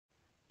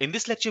In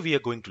this lecture, we are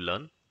going to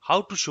learn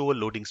how to show a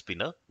loading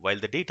spinner while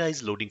the data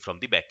is loading from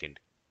the backend.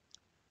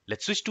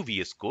 Let's switch to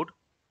VS Code.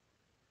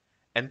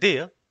 And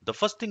there, the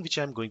first thing which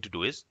I'm going to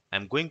do is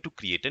I'm going to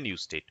create a new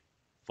state.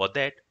 For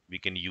that, we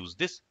can use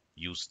this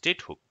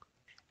useState hook.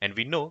 And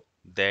we know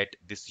that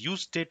this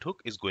useState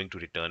hook is going to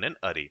return an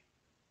array.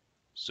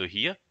 So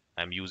here,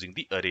 I'm using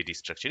the array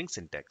destructuring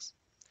syntax.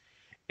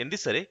 In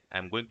this array,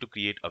 I'm going to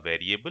create a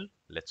variable.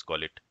 Let's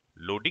call it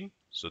loading.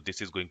 So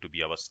this is going to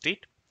be our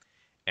state.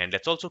 And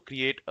let's also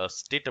create a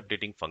state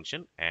updating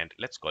function and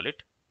let's call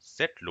it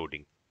set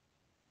loading.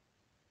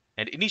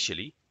 And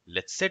initially,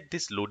 let's set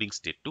this loading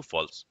state to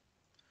false.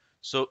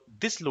 So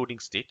this loading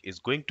state is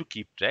going to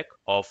keep track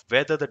of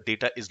whether the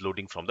data is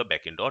loading from the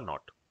backend or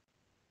not.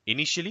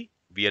 Initially,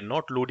 we are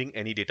not loading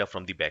any data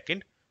from the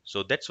backend,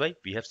 so that's why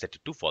we have set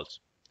it to false.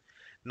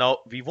 Now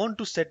we want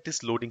to set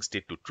this loading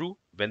state to true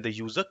when the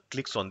user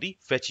clicks on the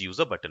fetch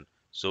user button.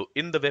 So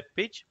in the web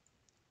page,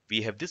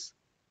 we have this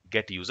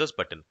get users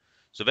button.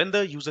 So when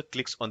the user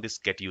clicks on this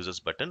get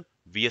users button,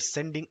 we are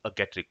sending a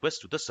get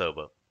request to the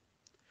server.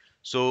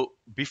 So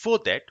before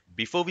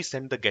we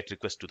send the get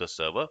request to the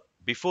server,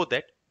 before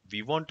that,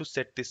 we want to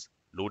set this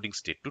loading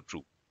state to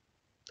true.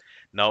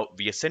 Now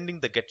we are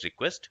sending the get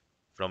request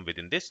from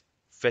within this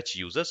fetch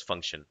users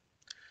function.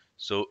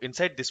 So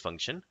inside this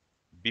function,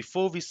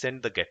 before we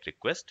send the get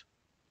request,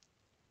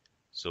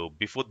 so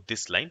before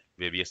this line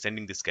where we are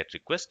sending this get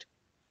request,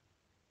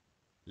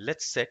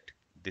 let's set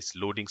this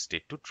loading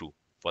state to true.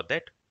 For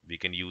that, we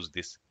can use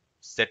this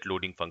set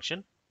loading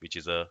function, which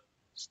is a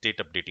state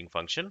updating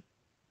function,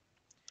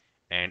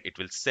 and it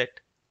will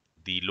set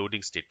the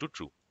loading state to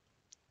true.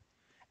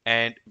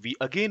 And we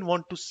again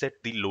want to set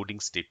the loading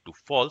state to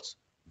false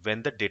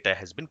when the data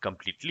has been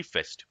completely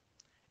fetched.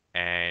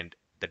 And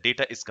the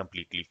data is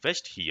completely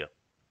fetched here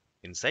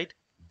inside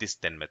this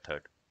then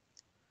method.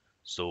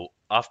 So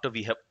after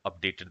we have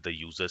updated the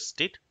user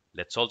state,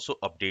 let's also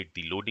update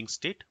the loading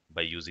state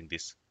by using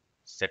this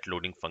set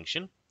loading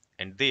function.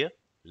 And there,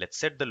 let's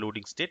set the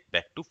loading state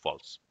back to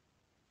false.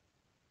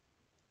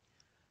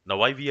 Now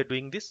why we are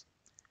doing this?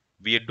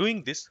 We are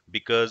doing this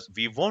because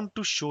we want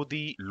to show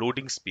the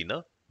loading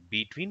spinner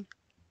between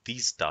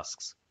these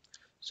tasks.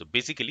 So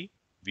basically,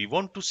 we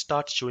want to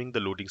start showing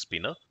the loading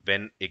spinner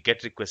when a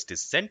GET request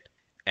is sent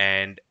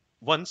and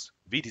once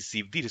we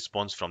receive the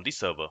response from the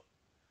server.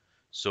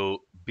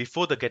 So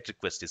before the GET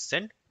request is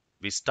sent,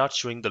 we start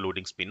showing the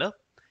loading spinner,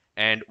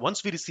 and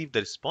once we receive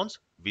the response,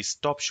 we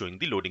stop showing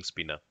the loading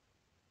spinner.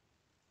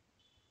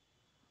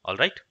 All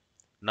right,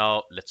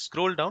 now let's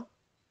scroll down.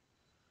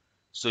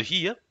 So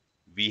here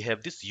we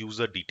have this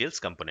user details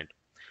component.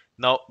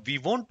 Now we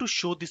want to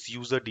show this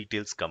user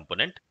details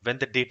component when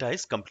the data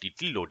is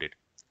completely loaded.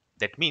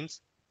 That means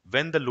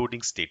when the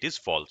loading state is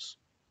false.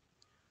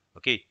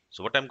 Okay,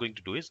 so what I'm going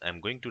to do is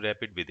I'm going to wrap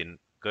it within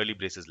curly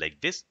braces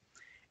like this.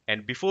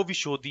 And before we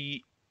show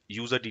the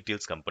user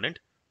details component,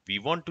 we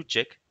want to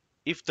check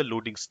if the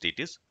loading state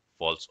is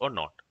false or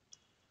not.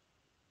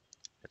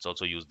 Let's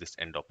also use this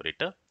AND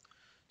operator.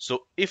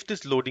 So if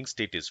this loading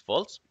state is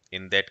false,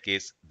 in that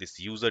case, this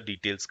user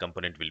details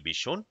component will be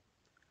shown.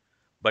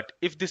 But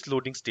if this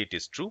loading state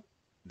is true,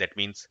 that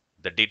means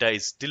the data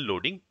is still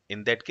loading.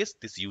 In that case,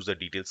 this user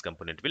details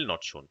component will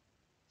not shown.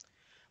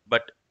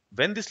 But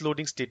when this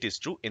loading state is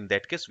true, in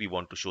that case, we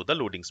want to show the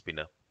loading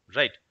spinner,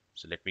 right?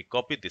 So let me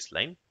copy this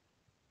line.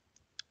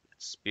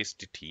 Let's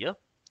paste it here.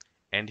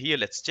 And here,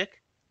 let's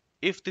check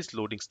if this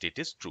loading state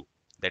is true.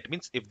 That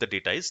means if the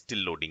data is still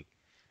loading.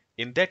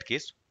 In that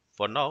case,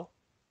 for now,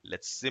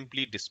 let's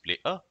simply display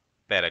a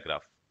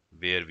paragraph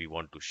where we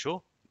want to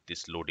show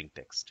this loading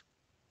text.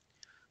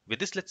 With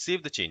this, let's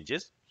save the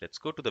changes. Let's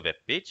go to the web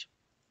page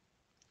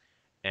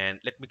and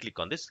let me click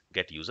on this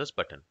Get Users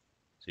button.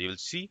 So you will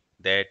see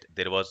that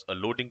there was a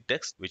loading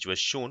text which was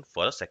shown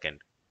for a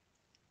second.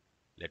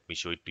 Let me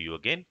show it to you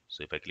again.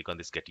 So if I click on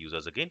this Get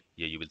Users again,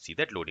 here you will see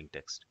that loading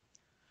text.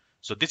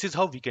 So this is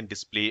how we can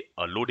display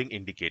a loading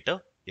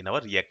indicator in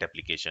our React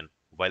application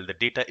while the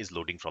data is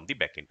loading from the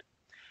backend.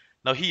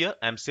 Now here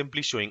I'm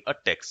simply showing a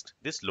text,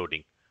 this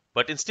loading.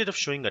 But instead of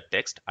showing a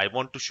text, I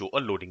want to show a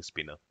loading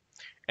spinner.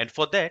 And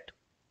for that,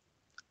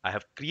 I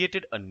have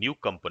created a new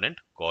component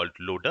called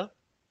loader.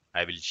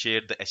 I will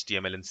share the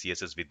HTML and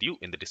CSS with you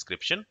in the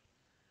description.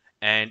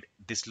 And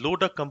this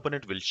loader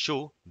component will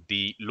show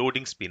the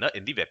loading spinner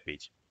in the web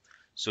page.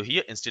 So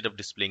here, instead of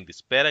displaying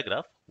this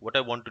paragraph, what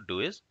I want to do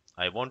is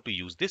I want to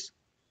use this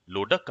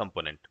loader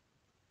component.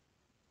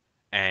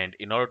 And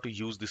in order to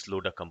use this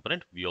loader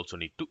component, we also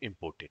need to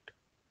import it.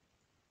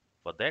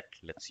 For that,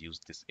 let's use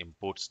this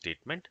import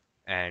statement,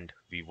 and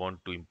we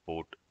want to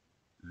import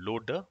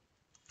loader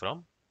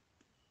from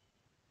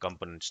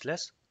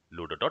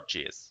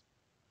component/loader.js.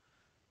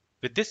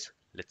 With this,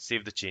 let's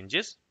save the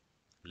changes.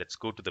 Let's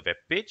go to the web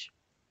page.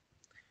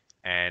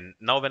 And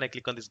now when I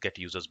click on this Get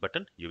Users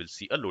button, you will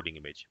see a loading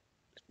image.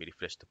 Let me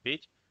refresh the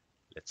page.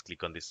 Let's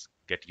click on this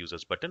Get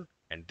Users button,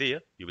 and there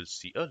you will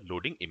see a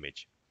loading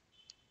image.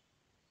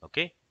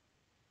 Okay,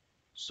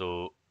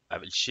 so I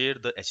will share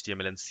the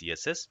HTML and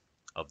CSS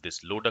of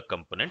this loader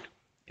component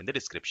in the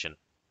description.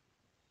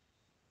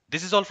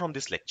 This is all from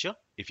this lecture.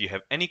 If you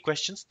have any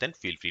questions, then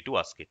feel free to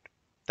ask it.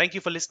 Thank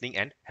you for listening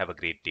and have a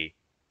great day.